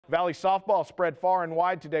Valley softball spread far and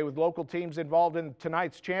wide today with local teams involved in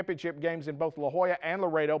tonight's championship games in both La Jolla and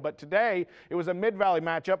Laredo. But today it was a Mid-Valley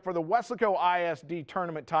matchup for the Weslaco ISD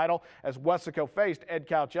tournament title as Weslaco faced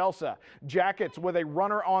Edcouch Elsa. Jackets with a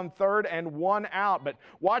runner on third and one out. But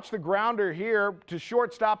watch the grounder here to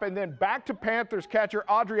shortstop and then back to Panthers catcher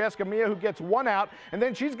Audrey Escamilla, who gets one out, and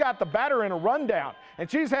then she's got the batter in a rundown,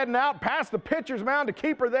 and she's heading out past the pitcher's mound to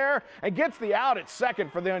keep her there and gets the out at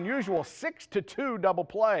second for the unusual 6-2 double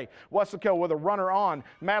play. Weslaco with a runner on.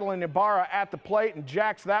 Madeline Ibarra at the plate and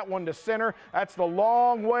jacks that one to center. That's the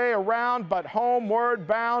long way around, but homeward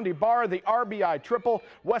bound. Ibarra the RBI triple.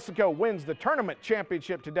 Weslaco wins the tournament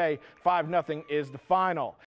championship today. 5-0 is the final.